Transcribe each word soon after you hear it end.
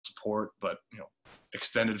support, but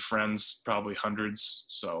extended friends, probably hundreds.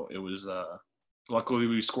 So it was luckily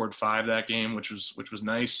we scored 5 that game, which was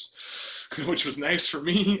nice, which was nice for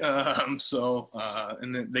me. And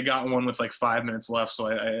then they got one with like 5 minutes left, so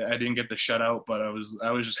I didn't get the shutout, but I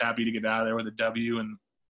was just happy to get out of there with a W. And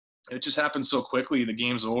it just happened so quickly. The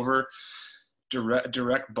game's over.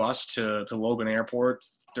 Direct bus to Logan Airport,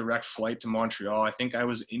 direct flight to Montreal. I think I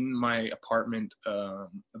was in my apartment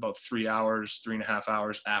about 3.5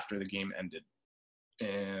 hours after the game ended.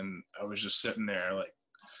 And I was just sitting there like,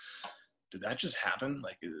 did that just happen?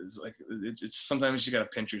 Like, it's sometimes you got to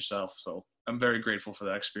pinch yourself. So I'm very grateful for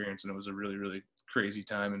that experience. And it was a really, really crazy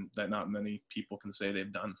time, and that not many people can say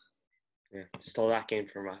they've done. Yeah, stole that game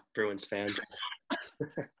from a Bruins fan.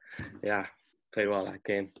 Yeah, played well that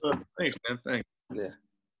game. Thanks, man. Thanks. Yeah.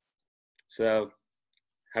 So,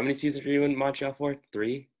 how many seasons were you in Montreal for?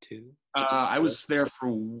 3, 2? I was there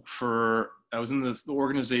for I was in the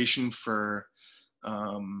organization for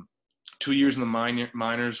 2 years in the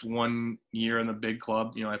minors, 1 year in the big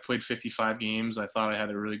club. I played 55 games. I thought I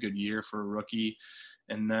had a really good year for a rookie.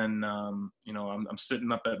 And then, I'm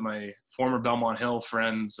sitting up at my former Belmont Hill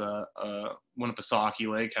friends,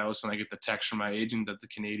 Winnipesaukee Lake House, and I get the text from my agent that the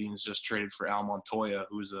Canadians just traded for Al Montoya,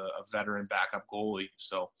 who's a veteran backup goalie.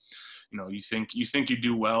 So, you think you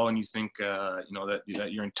do well, and you think, that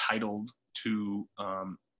you're entitled to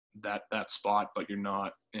that spot, but you're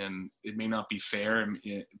not, and it may not be fair,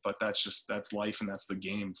 but that's life, and that's the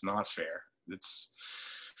game. It's not fair.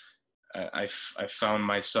 I found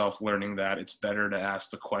myself learning that it's better to ask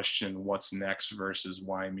the question, what's next, versus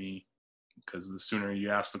why me? Because the sooner you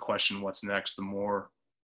ask the question, what's next, the more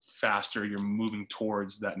faster you're moving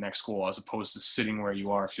towards that next goal, as opposed to sitting where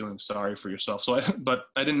you are feeling sorry for yourself. But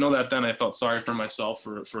I didn't know that then. I felt sorry for myself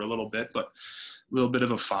for a little bit, but a little bit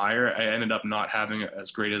of a fire. I ended up not having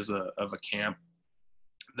as great of a camp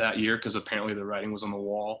that year, because apparently the writing was on the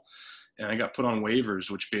wall. And I got put on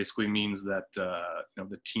waivers, which basically means that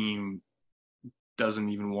the team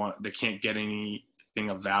they can't get anything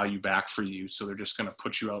of value back for you, so they're just going to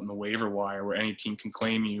put you out in the waiver wire where any team can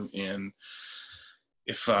claim you. And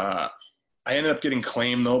if I ended up getting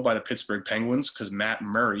claimed though by the Pittsburgh Penguins, because Matt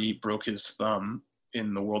Murray broke his thumb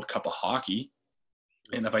in the World Cup of Hockey.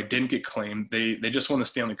 And if I didn't get claimed, they just won the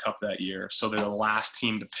Stanley Cup that year, so they're the last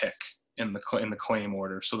team to pick in the claim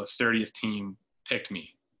order. So the 30th team picked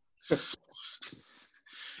me.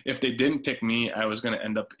 If they didn't pick me, I was going to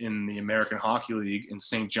end up in the American Hockey League in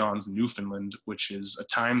St. John's, Newfoundland, which is a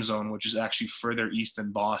time zone which is actually further east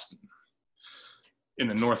than Boston, in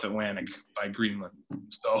the North Atlantic by Greenland.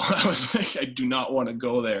 So I was like, I do not want to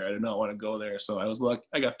go there. I do not want to go there. So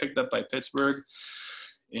I got picked up by Pittsburgh,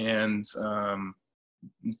 and I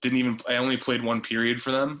only played 1 period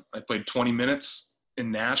for them. I played 20 minutes in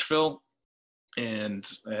Nashville, and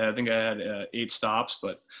I think I had 8 stops,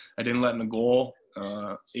 but I didn't let in a goal.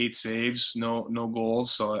 8 saves, no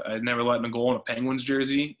goals. So I never let in a goal in a Penguins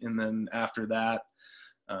jersey. And then after that,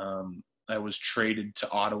 I was traded to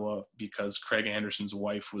Ottawa because Craig Anderson's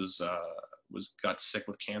wife got sick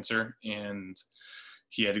with cancer, and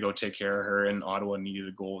he had to go take care of her, and Ottawa needed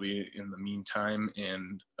a goalie in the meantime.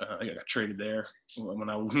 And I got traded there.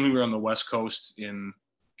 When we were on the West Coast in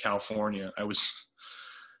California,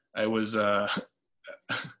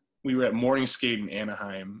 we were at morning skate in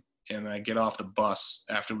Anaheim, and I get off the bus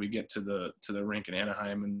after we get to the rink in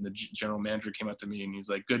Anaheim, and the general manager came up to me and he's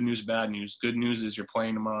like, "Good news, bad news. Good news is you're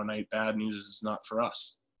playing tomorrow night. Bad news is it's not for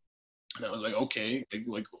us." And I was like, "Okay,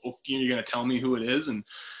 like you're gonna tell me who it is?" And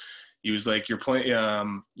he was like, "You're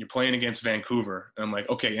playing against Vancouver." And I'm like,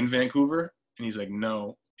 "Okay, in Vancouver?" And he's like,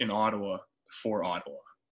 "No, in Ottawa, for Ottawa."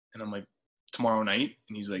 And I'm like, "Tomorrow night?"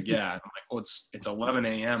 And he's like, "Yeah." And I'm like, "Oh, it's 11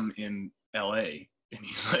 a.m. in LA." And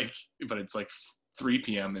he's like, "But it's like 3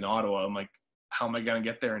 p.m. in Ottawa." I'm like, "How am I going to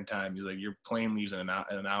get there in time?" He's like, "Your plane leaves in an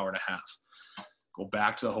hour and a half. Go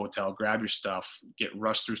back to the hotel, grab your stuff, get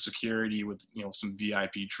rushed through security with, some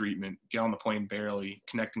VIP treatment, get on the plane barely,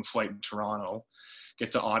 connecting flight in Toronto,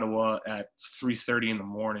 get to Ottawa at 3:30 in the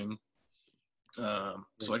morning."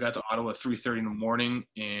 So I got to Ottawa at 3:30 in the morning,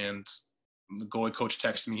 and the goalie coach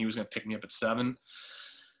texted me he was going to pick me up at 7,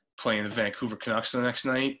 playing the Vancouver Canucks the next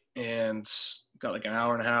night, and got like an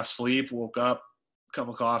hour and a half sleep, woke up, cup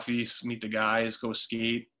of coffee, meet the guys, go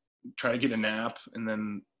skate, try to get a nap. And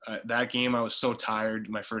then that game, I was so tired.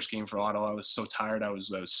 My first game for Ottawa, I was so tired. I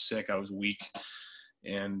was sick. I was weak.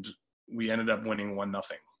 And we ended up winning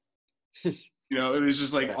 1-0. It was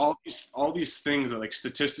just like all these things that, like,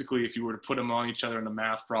 statistically, if you were to put them on each other in a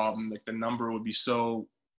math problem, like the number would be so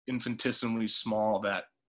infinitesimally small that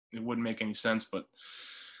it wouldn't make any sense, but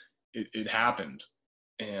it happened.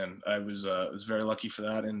 and I was very lucky for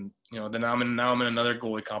that. And then I'm in another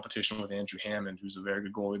goalie competition with Andrew Hammond, who's a very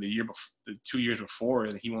good goalie. The 2 years before,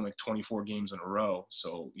 he won like 24 games in a row,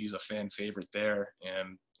 so he's a fan favorite there.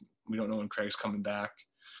 And we don't know when Craig's coming back,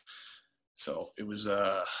 so it was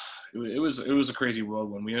a crazy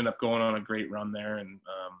whirlwind. We ended up going on a great run there, and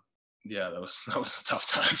yeah, that was a tough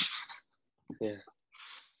time. Yeah.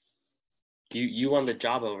 You won the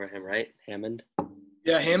job over him, right, Hammond?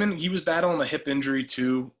 Yeah, Hammond, he was battling a hip injury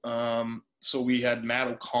too. So we had Matt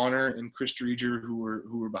O'Connor and Chris Dreger who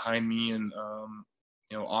were behind me, and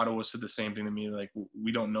Ottawa said the same thing to me, like,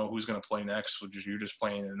 we don't know who's going to play next. You're just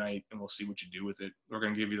playing tonight, and we'll see what you do with it. We're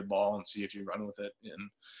going to give you the ball and see if you run with it.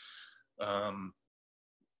 And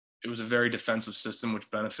it was a very defensive system,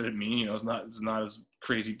 which benefited me. It's not as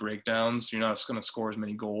crazy breakdowns. You're not going to score as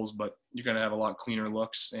many goals, but you're going to have a lot cleaner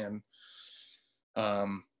looks. And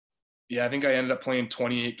yeah, I think I ended up playing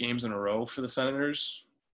 28 games in a row for the Senators,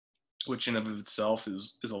 which in of itself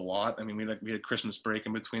is a lot. I mean, we had Christmas break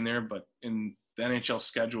in between there, but in the NHL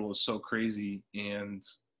schedule is so crazy, and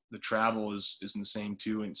the travel is insane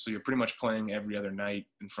too. And so you're pretty much playing every other night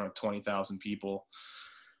in front of 20,000 people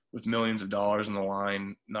with millions of dollars on the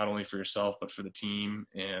line, not only for yourself, but for the team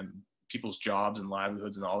and people's jobs and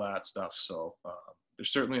livelihoods and all that stuff. So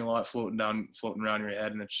there's certainly a lot floating around your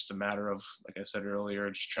head, and it's just a matter of, like I said earlier,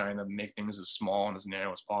 just trying to make things as small and as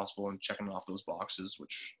narrow as possible and checking off those boxes,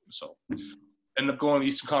 ended up going to the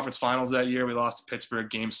Eastern Conference Finals that year. We lost to Pittsburgh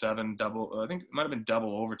Game 7, I think it might have been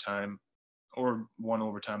double overtime or one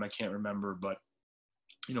overtime. I can't remember, but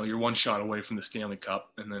you're one shot away from the Stanley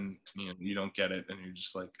Cup, and then you don't get it, and you're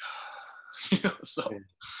just like, so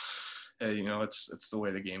it's the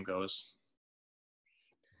way the game goes.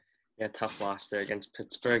 Yeah, tough loss there against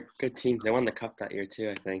Pittsburgh. Good team. They won the cup that year too,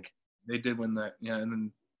 I think. They did win that, yeah, and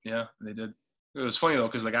then they did. It was funny though,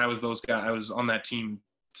 because like I was on that team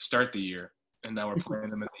to start the year, and now we're playing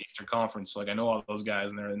them in the Eastern Conference. So like I know all those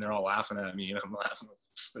guys, and they're all laughing at me, and I'm laughing.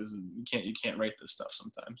 You can't write this stuff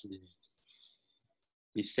sometimes.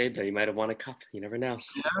 You stayed there. You might have won a cup. You never know.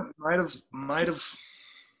 Yeah, might have.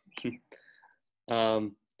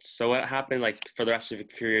 So what happened like for the rest of your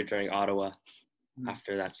career during Ottawa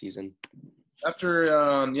after that season? After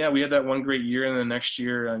we had that one great year, and the next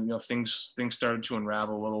year, things started to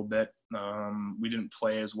unravel a little bit. We didn't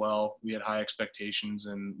play as well. We had high expectations,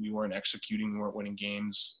 and we weren't executing. We weren't winning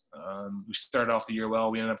games. We started off the year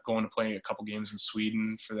well. We ended up going to play a couple games in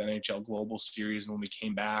Sweden for the NHL Global Series, and when we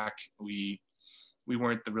came back, we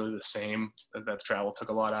weren't really the same. That travel took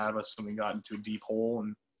a lot out of us, and we got into a deep hole,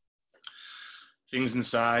 and things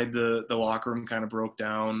inside the locker room kind of broke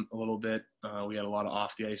down a little bit. We had a lot of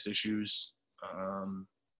off the ice issues.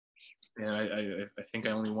 And I think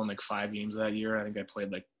I only won like 5 games that year. I think I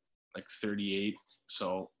played like 38.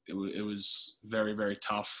 So it was very, very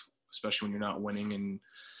tough, especially when you're not winning and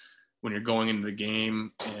when you're going into the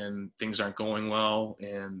game and things aren't going well,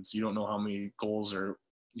 and you don't know how many goals your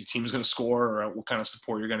team's going to score or what kind of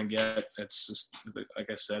support you're going to get. It's just, like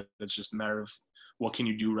I said, it's just a matter of what can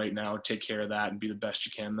you do right now, take care of that and be the best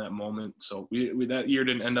you can in that moment. So we that year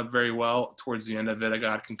didn't end up very well. Towards the end of it, I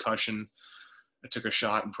got a concussion. I took a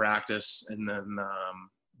shot in practice, and then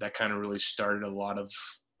that kind of really started a lot of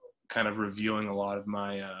kind of revealing a lot of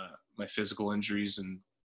my my physical injuries. And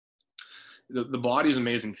the body's an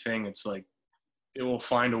amazing thing. It's like it will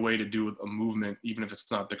find a way to do a movement, even if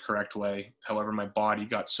it's not the correct way. However, my body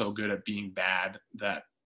got so good at being bad that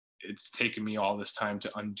it's taken me all this time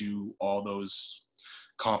to undo all those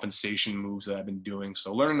compensation moves that I've been doing.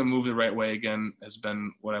 So learning to move the right way again has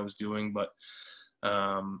been what I was doing. But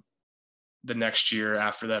the next year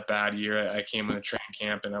after that bad year, I came in a training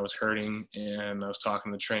camp and I was hurting, and I was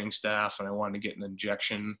talking to the training staff, and I wanted to get an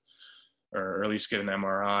injection or at least get an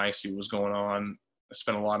MRI, see what was going on. I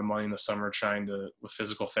spent a lot of money in the summer with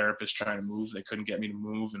physical therapists trying to move. They couldn't get me to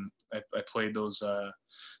move. And I played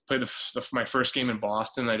my first game in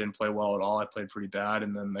Boston. I didn't play well at all. I played pretty bad.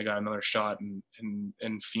 And then I got another shot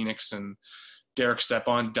in Phoenix, and Derek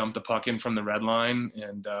Stepan dumped the puck in from the red line.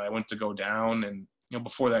 And I went to go down, and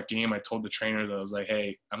before that game, I told the trainer that I was like,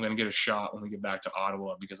 hey, I'm going to get a shot when we get back to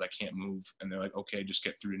Ottawa because I can't move. And they're like, okay, just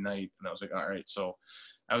get through tonight. And I was like, all right. So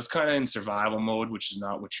I was kind of in survival mode, which is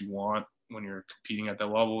not what you want when you're competing at that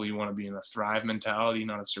level. You want to be in a thrive mentality,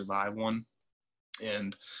 not a survive one.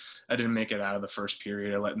 And I didn't make it out of the first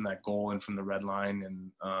period. I let in that goal in from the red line and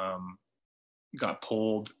got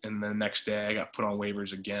pulled. And the next day I got put on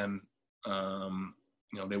waivers again.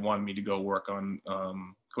 They wanted me to go work on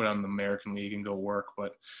go down to the American League and go work.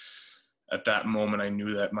 But at that moment, I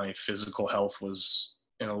knew that my physical health was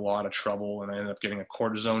in a lot of trouble, and I ended up getting a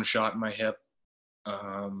cortisone shot in my hip.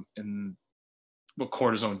 And what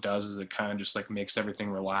cortisone does is it kind of just like makes everything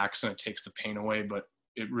relax and it takes the pain away, but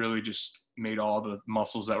it really just made all the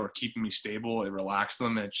muscles that were keeping me stable, it relaxed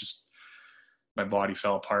them, and it just, my body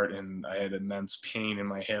fell apart and I had immense pain in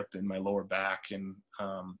my hip and my lower back. And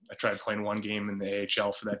I tried playing one game in the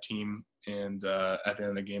AHL for that team. And at the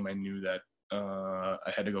end of the game, I knew that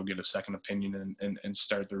I had to go get a second opinion and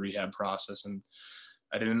start the rehab process. And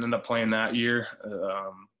I didn't end up playing that year.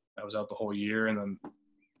 I was out the whole year, and then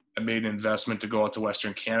I made an investment to go out to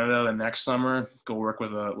Western Canada the next summer, go work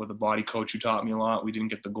with a body coach who taught me a lot. We didn't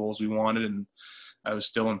get the goals we wanted, and I was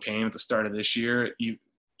still in pain at the start of this year,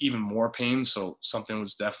 even more pain. So something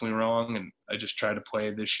was definitely wrong, and I just tried to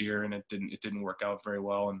play this year, and it didn't work out very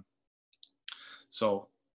well. And so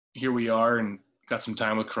here we are, and got some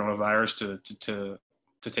time with coronavirus to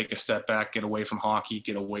take a step back, get away from hockey,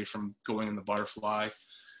 get away from going in the butterfly,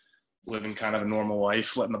 living kind of a normal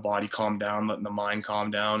life, letting the body calm down, letting the mind calm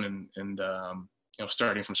down, and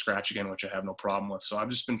starting from scratch again, which I have no problem with. So I've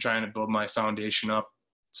just been trying to build my foundation up,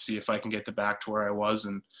 see if I can get back to where I was,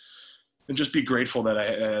 and just be grateful that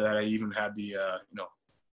I even had the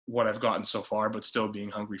what I've gotten so far, but still being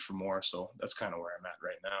hungry for more. So that's kind of where I'm at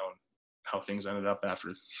right now, and how things ended up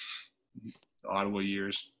after the Ottawa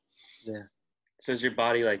years. Yeah. So is your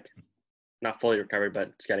body like not fully recovered, but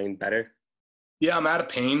it's getting better? Yeah, I'm out of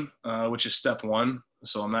pain, which is step one.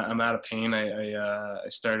 So I'm out of pain. I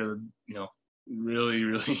started,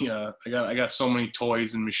 really, I got so many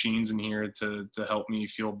toys and machines in here to help me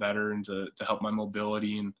feel better and to help my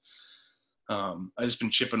mobility. And I just been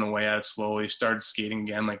chipping away at it slowly. Started skating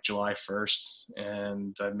again like July 1st,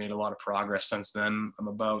 and I've made a lot of progress since then. I'm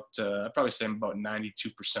about, I'd probably say I'm about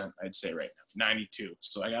 92%, I'd say right now, 92.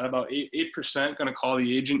 So I got about 8%. Going to call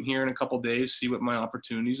the agent here in a couple days, see what my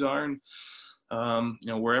opportunities are. And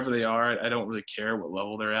wherever they are, I don't really care what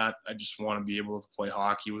level they're at. I just want to be able to play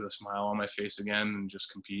hockey with a smile on my face again and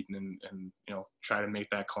just compete and try to make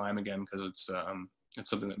that climb again, because it's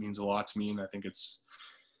something that means a lot to me, and I think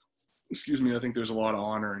I think there's a lot of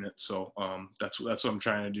honor in it. So that's what I'm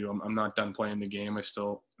trying to do. I'm not done playing the game. I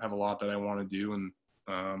still have a lot that I want to do, and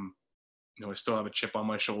I still have a chip on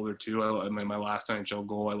my shoulder too. My last NHL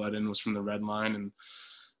goal I let in was from the red line and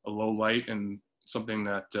a low light, and something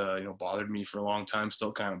that bothered me for a long time,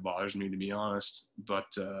 still kind of bothers me, to be honest. But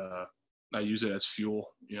I use it as fuel.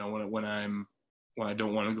 When I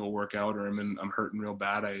don't want to go work out, or I'm hurting real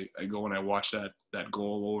bad, I go and I watch that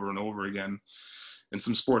goal over and over again. And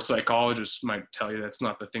some sports psychologists might tell you that's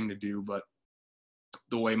not the thing to do, but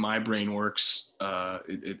the way my brain works,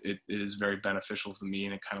 it is very beneficial to me,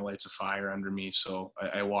 and it kind of lights a fire under me. So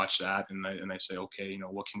I watch that, and I say, okay,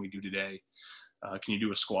 what can we do today? Can you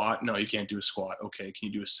do a squat? No, you can't do a squat. Okay, can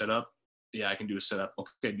you do a sit-up? Yeah, I can do a sit-up.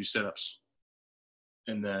 Okay, do sit-ups.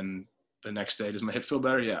 And then the next day, does my hip feel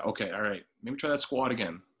better? Yeah, okay, all right. Maybe try that squat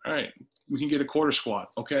again. All right, we can get a quarter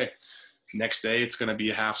squat. Okay. Next day, it's going to be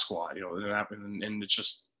a half squat, and it's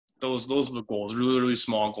just those are the goals, really, really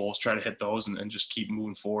small goals. Try to hit those and just keep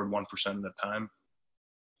moving forward 1% at a time.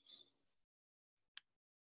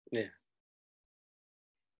 Yeah.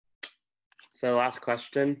 So last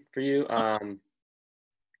question for you. Do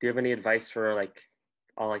you have any advice for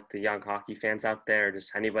all the young hockey fans out there, or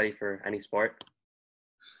just anybody for any sport?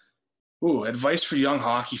 Ooh, advice for young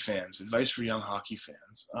hockey fans.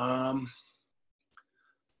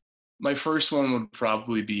 My first one would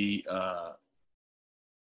probably be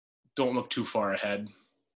don't look too far ahead.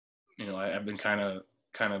 I've been kind of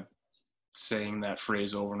saying that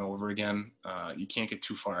phrase over and over again. You can't get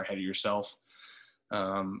too far ahead of yourself.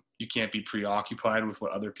 You can't be preoccupied with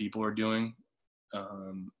what other people are doing,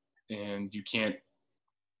 and you can't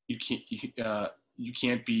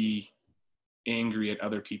be angry at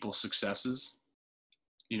other people's successes.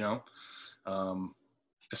 And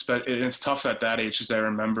it's tough at that age, because I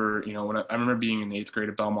remember, I remember being in 8th grade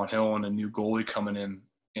at Belmont Hill and a new goalie coming in,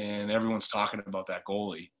 and everyone's talking about that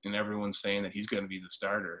goalie, and everyone's saying that he's going to be the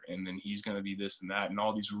starter, and then he's going to be this and that, and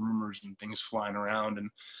all these rumors and things flying around. And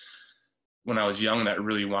when I was young, that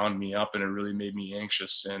really wound me up, and it really made me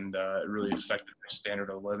anxious, and it really affected my standard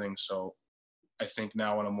of living. So I think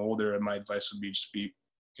now when I'm older, my advice would be just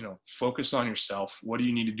focus on yourself. What do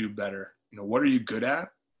you need to do better? What are you good at,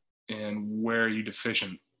 and where are you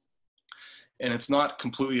deficient? And it's not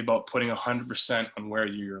completely about putting 100% on where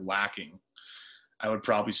you're lacking. I would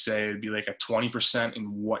probably say it'd be like a 20% in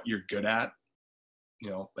what you're good at.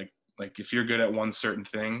 Like if you're good at one certain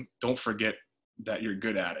thing, don't forget that you're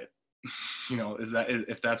good at it.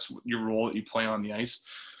 If that's your role that you play on the ice,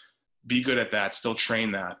 be good at that, still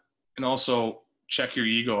train that. And also check your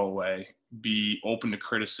ego away, be open to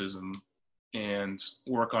criticism, and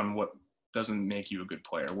work on what doesn't make you a good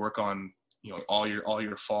player. Work on all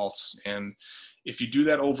your faults. And if you do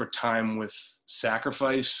that over time with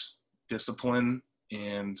sacrifice, discipline,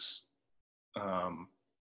 and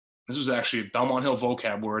this was actually a Belmont Hill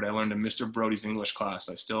vocab word I learned in Mr. Brody's English class.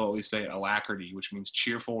 I still always say alacrity, which means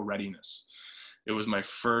cheerful readiness. It was my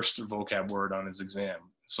first vocab word on his exam.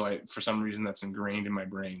 So for some reason, that's ingrained in my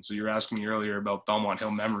brain. So you were asking me earlier about Belmont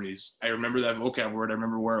Hill memories. I remember that vocab word. I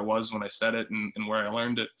remember where it was when I said it and where I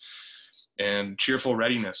learned it. And cheerful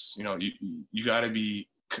readiness, you got to be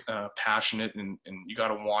passionate and you got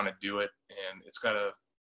to want to do it. And it's got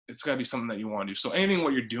to be something that you want to do. So anything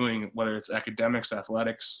what you're doing, whether it's academics,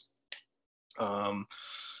 athletics, your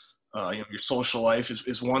social life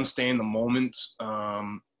is one, stay in the moment,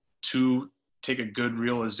 two, take a good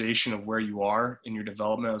realization of where you are in your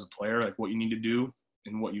development as a player, like what you need to do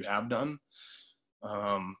and what you have done.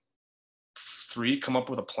 Three, come up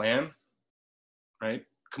with a plan, right?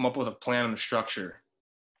 Come up with a plan and a structure.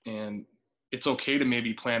 And it's okay to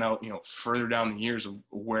maybe plan out, further down the years of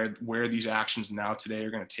where these actions now today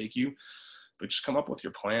are going to take you, but just come up with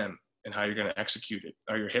your plan and how you're going to execute it.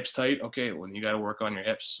 Are your hips tight? Okay, well, you got to work on your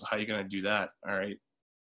hips. How are you going to do that? All right,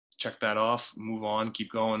 check that off, move on,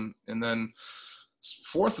 keep going. And then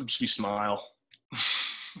fourth would just be smile.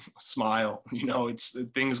 Smile.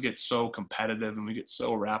 Things get so competitive and we get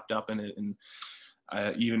so wrapped up in it. And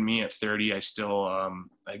even me at 30, I still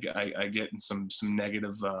I get in some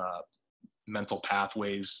negative mental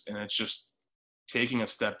pathways, and it's just taking a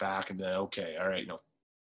step back and then, okay, all right,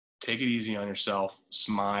 take it easy on yourself,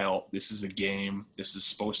 smile. This is a game. This is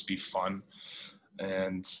supposed to be fun,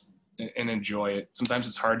 and enjoy it. Sometimes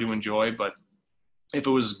it's hard to enjoy, but if it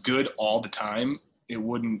was good all the time, it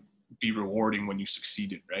wouldn't be rewarding when you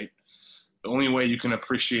succeeded, right? The only way you can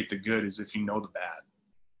appreciate the good is if you know the bad.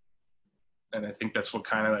 And I think that's what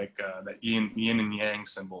kind of like that yin and yang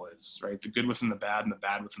symbol is, right? The good within the bad and the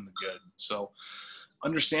bad within the good. So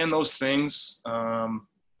understand those things,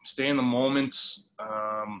 stay in the moment,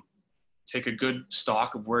 take a good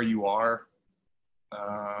stock of where you are.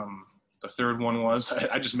 The third one was,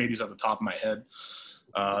 I just made these off the top of my head.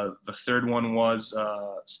 The third one was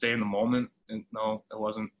stay in the moment. And no, it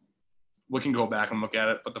wasn't. We can go back and look at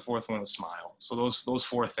it, but the fourth one was smile. So those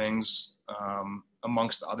four things,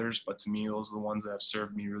 amongst others, but to me, those are the ones that have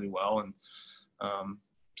served me really well. And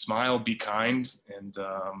smile, be kind, and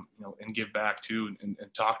and give back too, and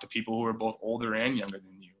talk to people who are both older and younger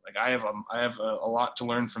than you. Like I have a lot to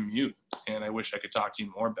learn from you, and I wish I could talk to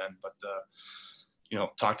you more, Ben. But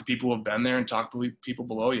talk to people who have been there and talk to people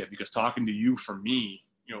below you, because talking to you, for me,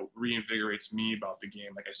 reinvigorates me about the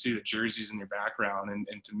game. Like I see the jerseys in your background,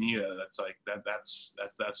 and to me,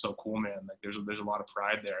 that's so cool, man. Like there's a lot of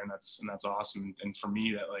pride there, and that's awesome. And for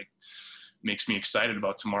me, that like makes me excited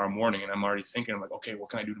about tomorrow morning. And I'm already thinking, I'm like, okay, what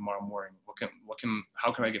can I do tomorrow morning?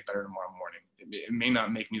 How can I get better tomorrow morning? It may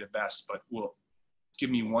not make me the best, but will give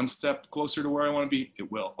me one step closer to where I want to be. It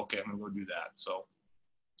will. Okay, I'm gonna go do that. So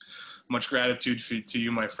much gratitude to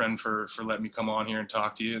you, my friend, for letting me come on here and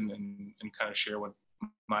talk to you and kind of share what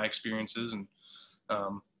my experiences. And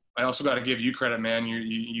I also got to give you credit, man.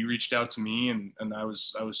 You reached out to me, and I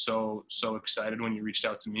was so excited when you reached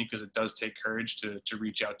out to me, because it does take courage to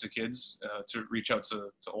reach out to kids, to reach out to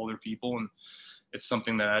older people, and it's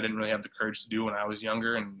something that I didn't really have the courage to do when I was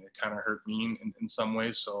younger, and it kind of hurt me in some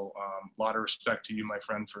ways. So a lot of respect to you, my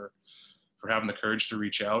friend, for having the courage to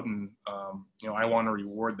reach out, and I want to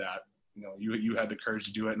reward that. You had the courage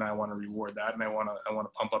to do it, and I want to reward that, and I want to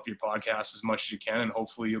pump up your podcast as much as you can, and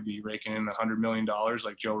hopefully you'll be raking in $100 million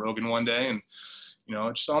like Joe Rogan one day. And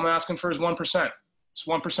just all I'm asking for is 1%. It's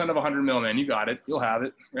 1% of 100 million, man. You got it. You'll have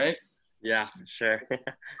it, right? Yeah, sure.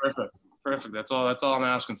 Perfect. That's all I'm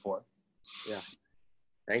asking for. Yeah.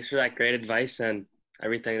 Thanks for that great advice and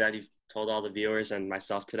everything that you've told all the viewers and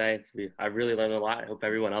myself today. I really learned a lot. I hope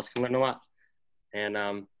everyone else can learn a lot. And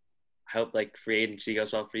I hope like free agency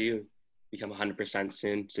goes well for you. Become 100%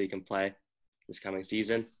 soon so you can play this coming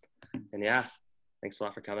season. And yeah, thanks a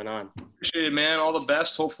lot for coming on. Appreciate it, man. All the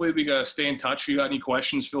best. Hopefully we gotta stay in touch. If you got any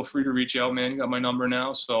questions, feel free to reach out, man. You got my number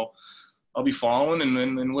now, so I'll be following.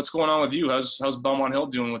 And what's going on with you? How's Belmont Hill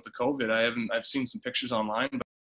doing with the COVID? I've seen some pictures online, but